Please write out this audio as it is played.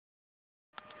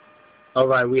All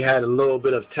right, we had a little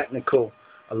bit of technical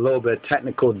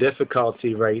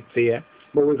difficulty right there,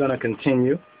 but we're going to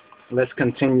continue. Let's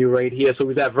continue right here. So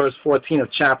we're at verse 14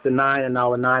 of chapter 9 and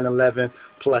our 9:11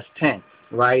 plus 10,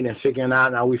 right? And figuring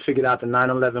out, now we figured out the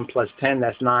 9:11 plus 10,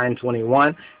 that's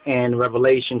 9:21. And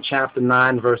Revelation chapter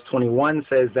 9 verse 21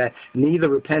 says that neither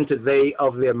repented they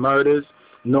of their murders,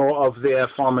 nor of their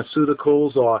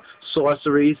pharmaceuticals or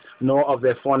sorceries, nor of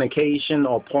their fornication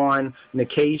or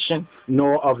fornication,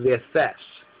 nor of their thefts.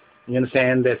 You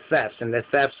understand? Their thefts, and their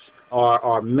thefts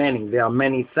are many. There are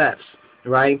many thefts,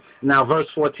 right? Now, verse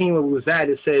 14, where we was at,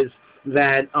 it says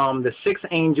that the sixth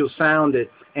angel sounded,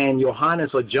 and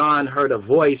Johannes or John heard a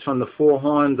voice from the four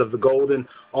horns of the golden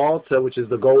altar, which is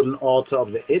the golden altar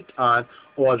of the Itan,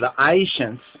 or the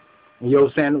Aishans, you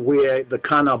understand, where the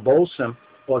Cannabosum,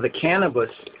 or the cannabis,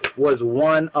 was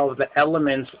one of the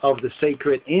elements of the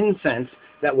sacred incense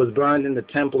that was burned in the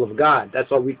temple of God.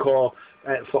 That's what we call,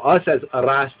 for us as a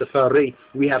Rastafari,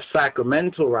 we have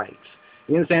sacramental rights.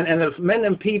 You understand? And if men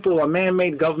and people or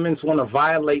man-made governments want to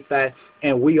violate that,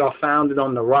 and we are founded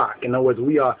on the rock, in other words,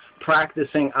 we are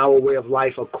practicing our way of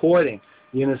life according,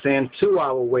 you understand, to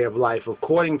our way of life,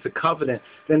 according to covenant,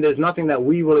 then there's nothing that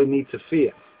we really need to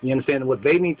fear. You understand? What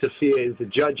they need to fear is the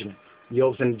judgment. You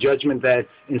understand, judgment that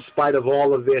in spite of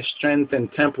all of their strength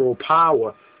and temporal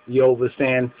power, you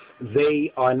understand,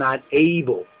 they are not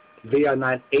able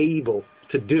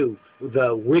to do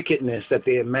the wickedness that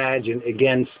they imagine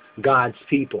against God's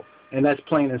people. And that's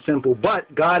plain and simple.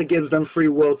 But God gives them free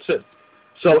will too.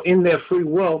 So in their free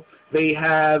will, they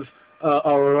have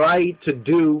a right to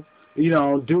do,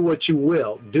 do what you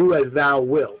will. Do as thou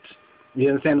wilt. You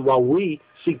understand? While we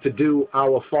seek to do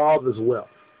our Father's will.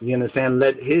 You understand?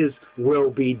 Let His will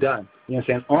be done. You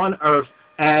understand? On earth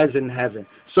as in heaven.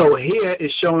 So here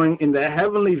is showing in the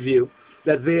heavenly view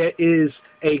that there is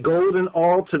a golden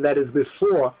altar that is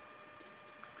before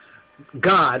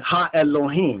God, Ha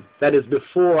Elohim, that is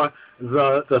before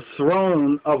the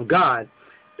throne of God,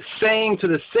 saying to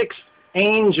the sixth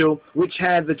angel which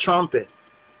had the trumpet,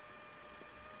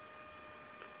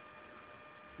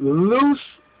 loose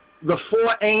the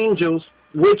four angels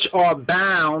which are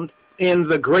bound in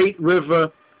the great river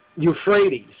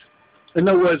Euphrates. In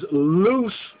other words,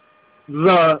 loose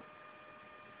the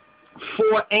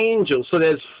four angels. So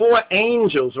there's four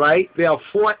angels, right? There are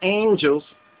four angels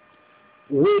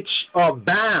which are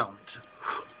bound.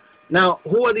 Now,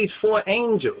 who are these four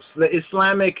angels? The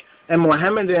Islamic and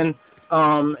Mohammedan,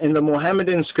 in the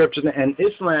Mohammedan scriptures and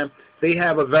Islam, they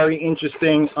have a very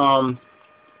interesting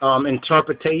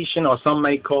interpretation, or some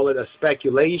may call it a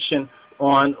speculation,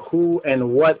 on who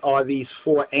and what are these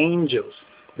four angels.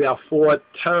 There are four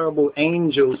terrible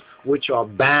angels which are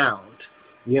bound.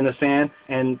 You understand?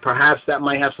 And perhaps that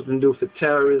might have something to do with the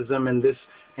terrorism and this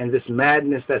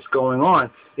madness that's going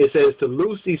on. It says to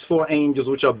loose these four angels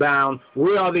which are bound.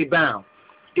 Where are they bound?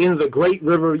 In the great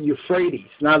river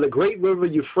Euphrates. Now the great river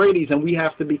Euphrates, and we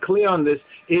have to be clear on this,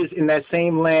 is in that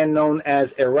same land known as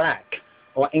Iraq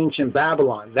or ancient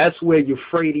Babylon. That's where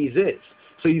Euphrates is.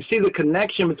 So you see the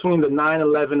connection between the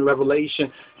 9:11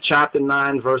 Revelation chapter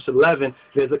 9 verse 11.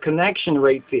 There's a connection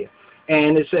right there.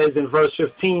 And it says in verse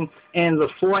 15, and the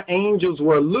four angels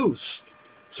were loose.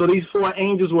 So these four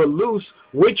angels were loose,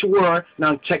 which were,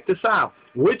 now check this out,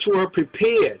 which were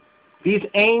prepared. These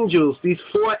angels, these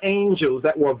four angels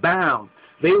that were bound,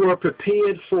 they were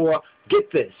prepared for,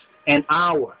 get this, an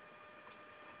hour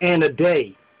and a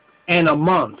day and a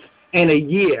month and a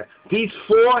year. These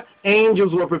four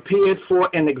angels were prepared for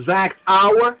an exact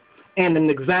hour and an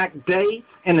exact day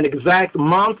and an exact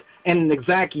month and an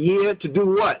exact year to do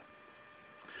what?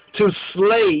 To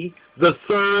slay the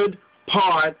third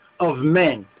part of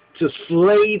men, to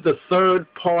slay the third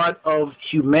part of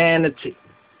humanity.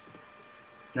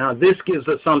 Now this gives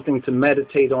us something to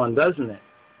meditate on, doesn't it?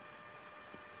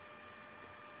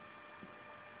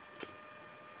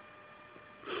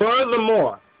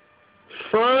 Furthermore,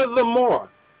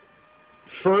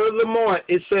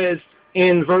 it says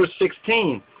in verse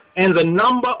 16, and the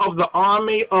number of the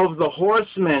army of the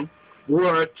horsemen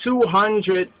were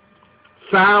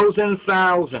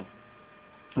 200,000.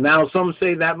 Now some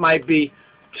say that might be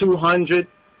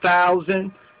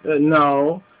 200,000.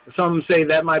 No. Some say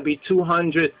that might be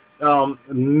 200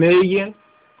 million.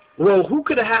 Well, who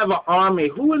could have an army?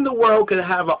 Who in the world could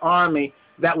have an army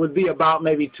that would be about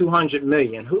maybe 200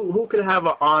 million? Who could have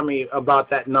an army about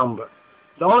that number?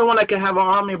 The only one that can have an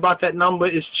army about that number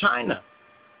is China.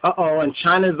 And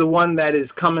China is the one that is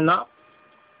coming up.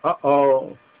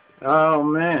 Oh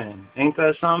man, ain't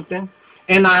that something?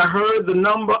 And I heard the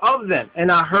number of them.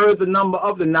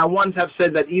 Now, ones have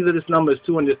said that either this number is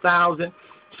 200,000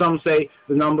 Some say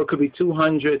the number could be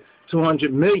 200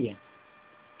 million.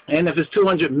 And if it's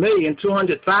 200 million,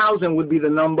 200,000 would be the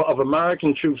number of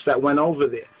American troops that went over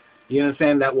there. You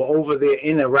understand? That were over there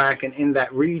in Iraq and in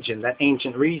that region, that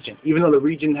ancient region. Even though the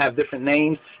region have different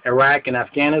names, Iraq and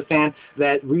Afghanistan,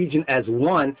 that region as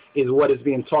one is what is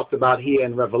being talked about here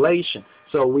in Revelation.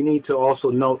 So we need to also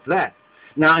note that.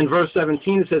 Now in verse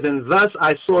 17 it says, and thus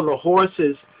I saw the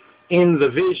horses in the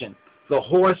vision. The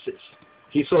horses.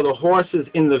 He saw the horses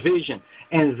in the vision,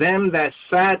 and them that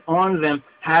sat on them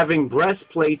having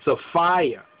breastplates of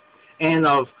fire and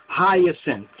of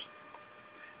hyacinth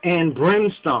and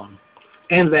brimstone,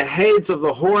 and the heads of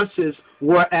the horses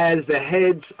were as the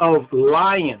heads of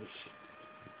lions,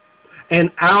 and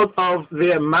out of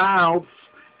their mouths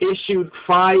issued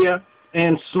fire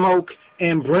and smoke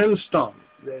and brimstone.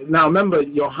 Now remember,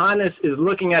 Johannes is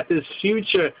looking at this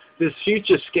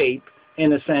futurescape,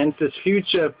 in a sense, this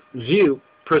future view,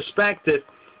 perspective,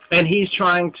 and he's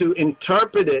trying to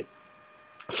interpret it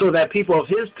so that people of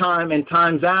his time and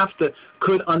times after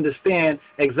could understand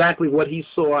exactly what he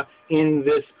saw in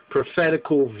this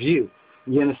prophetical view.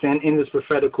 You understand? In this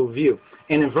prophetical view.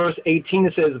 And in verse 18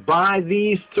 it says, by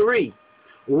these three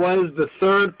was the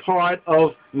third part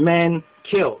of men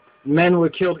killed. Men were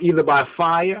killed either by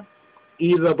fire,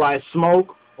 either by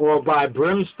smoke, or by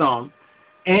brimstone,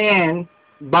 and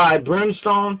by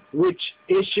brimstone which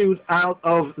issued out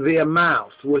of their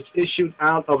mouths,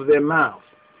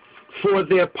 For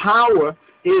their power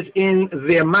is in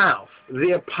their mouth.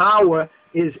 Their power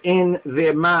is in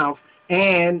their mouth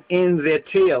and in their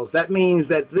tails. That means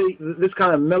that this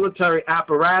kind of military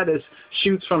apparatus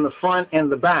shoots from the front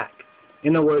and the back.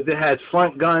 In other words, it has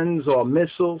front guns or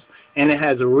missiles, and it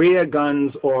has rear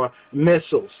guns or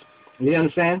missiles. You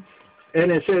understand?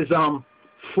 And it says,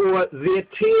 for their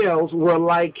tails were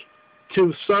like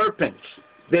to serpents.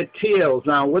 Their tails.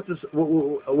 Now,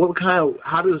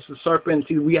 how does the serpent?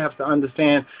 We have to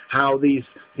understand how these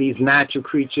natural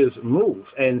creatures move.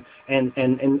 And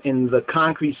in the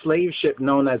concrete slave ship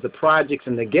known as the projects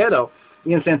in the ghetto,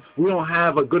 you understand, we don't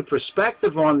have a good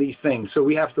perspective on these things. So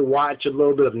we have to watch a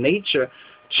little bit of nature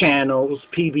channels,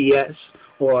 PBS,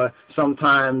 or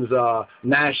sometimes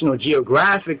National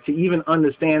Geographic to even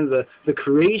understand the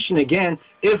creation again,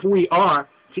 if we are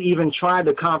to even try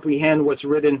to comprehend what's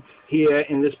written here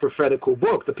in this prophetical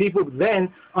book. The people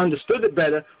then understood it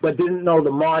better, but didn't know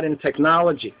the modern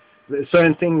technology.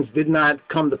 Certain things did not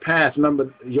come to pass.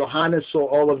 Remember, Johannes saw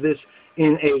all of this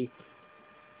in a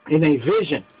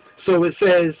vision. So it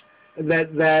says that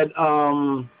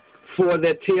for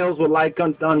their tails were like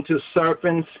unto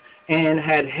serpents, and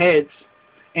had heads,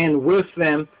 and with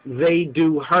them they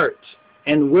do hurt,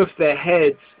 and with their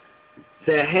heads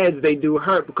they do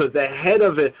hurt, because the head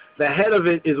of it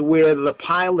is where the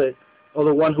pilot or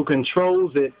the one who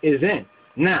controls it is in.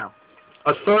 Now,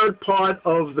 a third part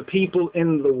of the people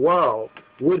in the world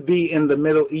would be in the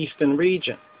Middle Eastern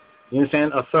region. You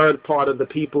understand? A third part of the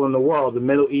people in the world, the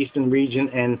Middle Eastern region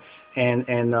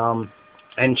and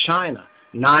China,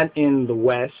 not in the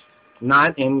West,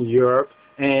 not in Europe,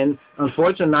 and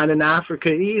unfortunately not in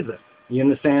Africa either. You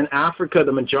understand? Africa,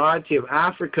 the majority of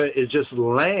Africa is just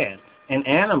land and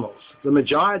animals. The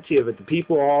majority of it, the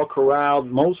people are all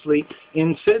corralled mostly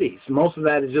in cities. Most of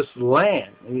that is just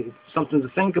land. Something to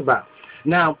think about.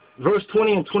 Now, verse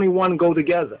 20 and 21 go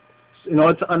together. In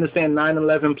order to understand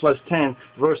 9:11 plus 10,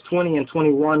 verse 20 and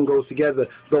 21 goes together,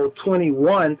 though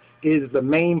 21 is the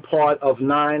main part of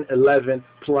 9:11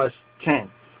 plus 10.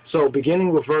 So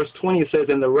beginning with verse 20, it says,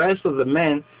 and the rest of the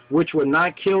men which were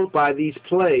not killed by these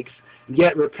plagues,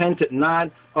 yet repented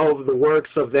not of the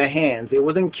works of their hands. They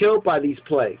wasn't killed by these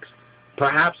plagues,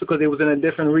 perhaps because they was in a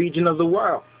different region of the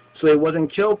world. So they wasn't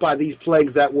killed by these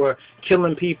plagues that were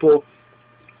killing people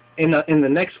in the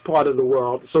next part of the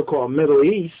world, so-called Middle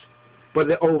East, but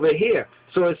they're over here.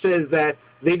 So it says that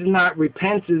they did not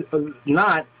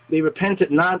they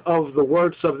repented not of the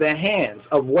works of their hands,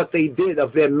 of what they did,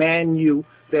 of their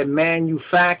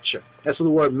manufacture. That's what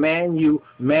the word manu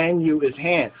is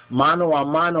hand. Mano a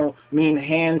mano mean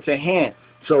hand to hand.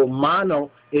 So mano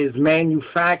is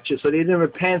manufacture. So they didn't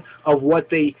repent of what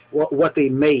they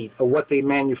made, or what they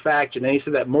manufactured. And they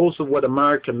said that most of what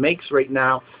America makes right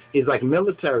now is like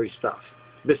military stuff,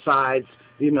 besides,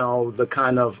 the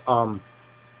kind of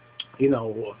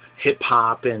hip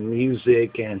hop and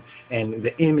music and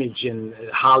the image in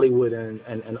Hollywood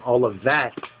and all of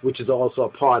that, which is also a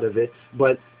part of it.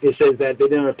 But it says that they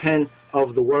didn't repent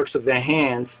of the works of their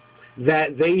hands,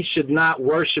 that they should not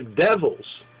worship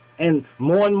devils. And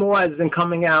more has been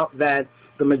coming out that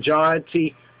the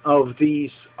majority of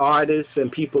these artists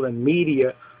and people in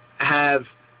media have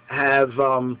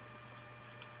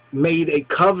made a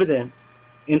covenant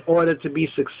in order to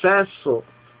be successful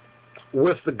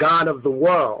with the God of the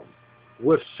world,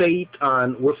 with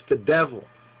Satan, with the devil.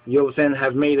 You know what I'm saying?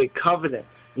 Have made a covenant.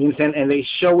 You know what I'm saying? And they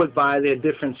show it by their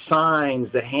different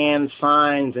signs, the hand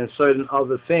signs and certain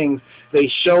other things. They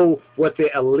show what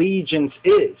their allegiance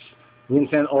is. You know what I'm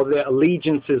saying? Or their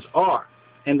allegiances are.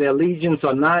 And their allegiance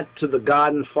are not to the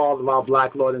God and Father of our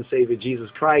black Lord and Savior Jesus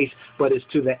Christ, but it's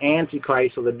to the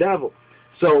Antichrist or the devil.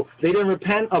 So they didn't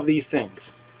repent of these things,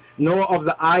 nor of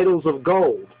the idols of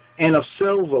gold and of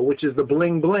silver, which is the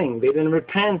bling bling. They didn't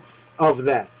repent of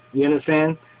that. You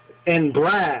understand? And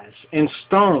brass and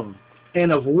stone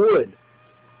and of wood,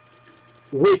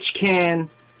 which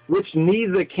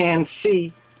neither can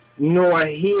see nor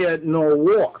hear nor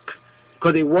walk,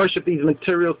 because they worship these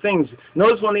material things.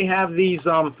 Notice when they have these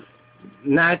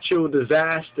natural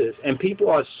disasters, and people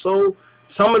are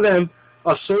some of them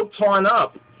are so torn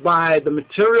up by the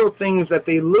material things that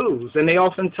they lose, and they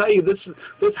often tell you,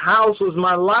 this house was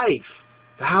my life.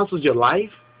 The house was your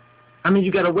life? I mean,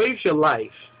 you got to waste your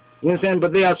life. You understand?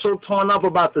 But they are so torn up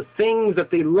about the things that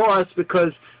they lost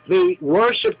because they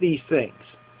worship these things.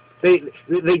 They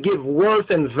give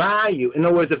worth and value. In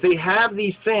other words, if they have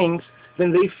these things,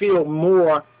 then they feel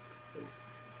more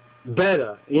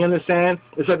better. You understand?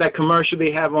 It's like that commercial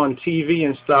they have on TV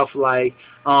and stuff, like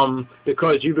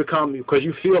because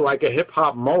you feel like a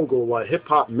hip-hop mogul or a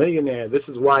hip-hop millionaire. This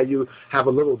is why you have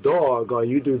a little dog, or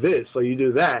you do this or you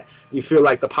do that. You feel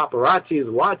like the paparazzi is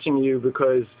watching you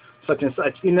because such and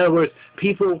such. In other words,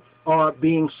 people are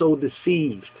being so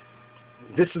deceived.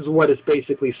 This is what it's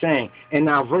basically saying. And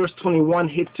now verse 21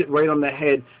 hits it right on the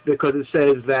head, because it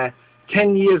says that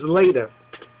 10 years later,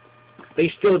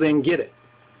 they still didn't get it.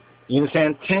 You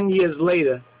understand? 10 years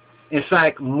later, in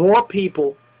fact, more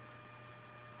people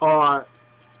are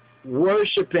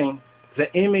worshiping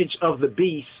the image of the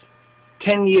beast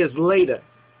 10 years later,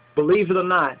 believe it or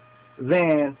not,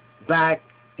 than back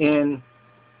in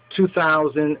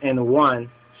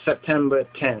 2001, September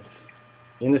 10th.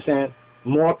 You understand?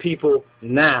 More people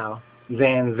now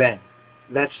than then.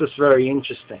 That's just very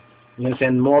interesting. You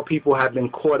understand? More people have been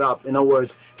caught up. In other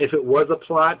words, if it was a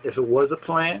plot, if it was a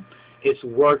plan, it's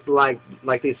worked like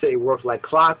they say, worked like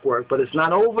clockwork, but it's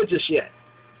not over just yet,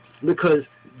 because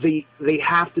they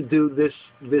have to do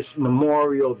this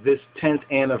memorial, this 10th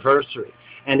anniversary,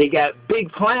 and they got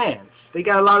big plans. They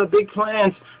got a lot of big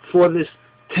plans for this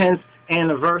 10th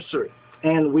anniversary,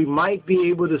 and we might be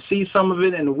able to see some of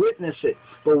it and witness it.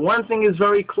 But one thing is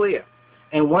very clear,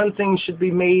 and one thing should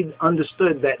be made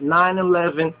understood, that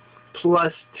 9/11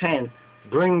 plus 10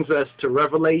 brings us to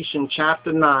Revelation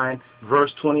chapter 9,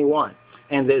 verse 21.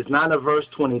 And there's not a verse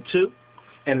 22,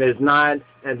 and there's not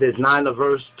a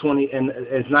verse 20, and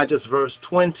it's not just verse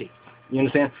 20. You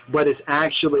understand? But it's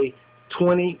actually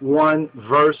 21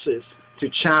 verses to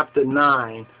chapter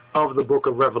 9 of the book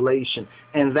of Revelation.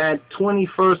 And that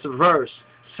 21st verse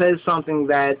says something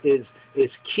that is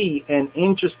key and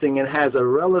interesting and has a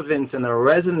relevance and a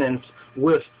resonance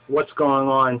with what's going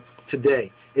on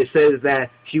today. It says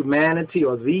that humanity,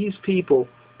 or these people,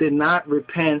 did not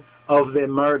repent of their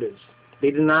murders. They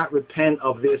did not repent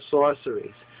of their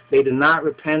sorceries. They did not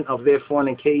repent of their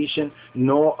fornication,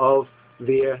 nor of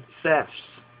their thefts.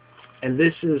 And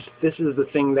this is the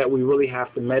thing that we really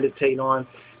have to meditate on,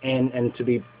 and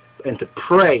to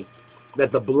pray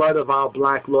that the blood of our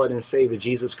black Lord and Savior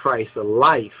Jesus Christ, the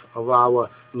life of our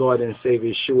Lord and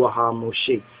Savior Yeshua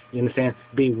HaMashiach, you understand,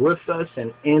 be with us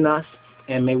and in us,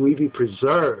 and may we be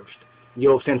preserved, you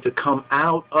know, to come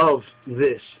out of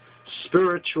this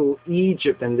spiritual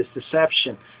Egypt and this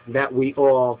deception that we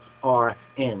all are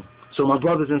in. So my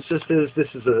brothers and sisters, this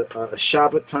is a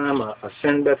Shabbat time, a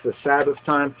Senbeth, a Sabbath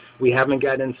time. We haven't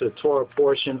got into the Torah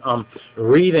portion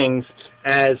readings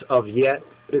as of yet,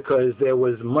 because there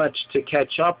was much to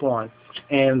catch up on.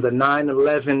 And the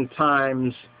 9/11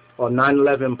 times, or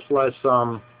 9/11 plus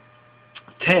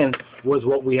 10 was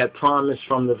what we had promised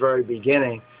from the very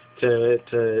beginning to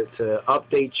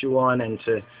update you on, and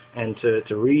to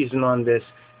reason on this.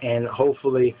 And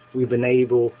hopefully we've been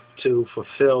able to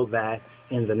fulfill that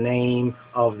in the name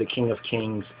of the King of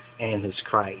Kings and his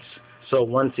Christ. So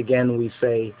once again we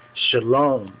say,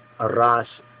 Shalom,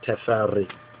 Rastafari.